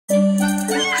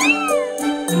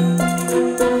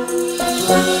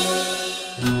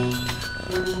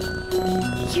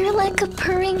like a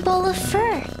purring ball of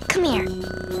fur. Come here.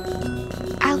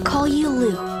 I'll call you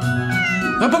Lou.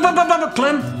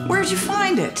 Clem! Where'd you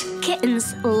find it?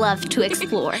 Kittens love to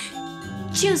explore.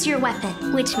 Choose your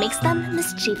weapon, which makes them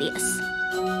mischievous.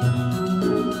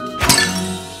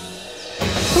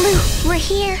 Lou, we're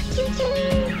here.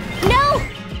 No!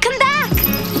 Come back!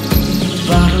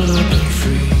 Bottled up and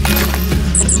free.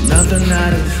 Another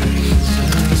night of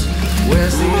reasons.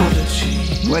 Where's the other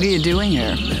cheek? What are you doing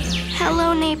here?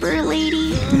 Hello, neighbor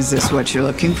lady. Is this what you're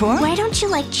looking for? Why don't you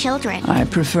like children? I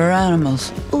prefer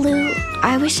animals. Lou,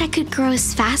 I wish I could grow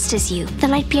as fast as you.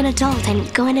 Then I'd be an adult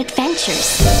and go on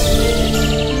adventures.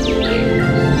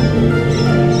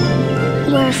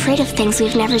 We're afraid of things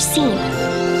we've never seen.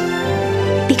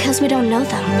 Because we don't know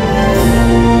them.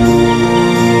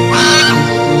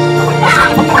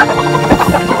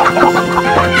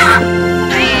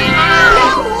 No,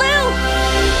 Lou!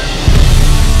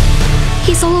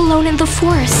 He's all alone in the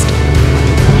forest.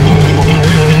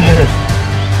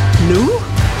 Lou?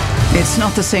 It's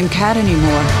not the same cat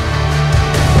anymore.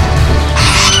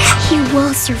 He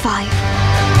will survive.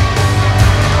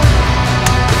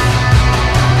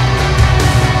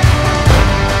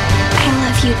 I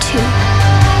love you too.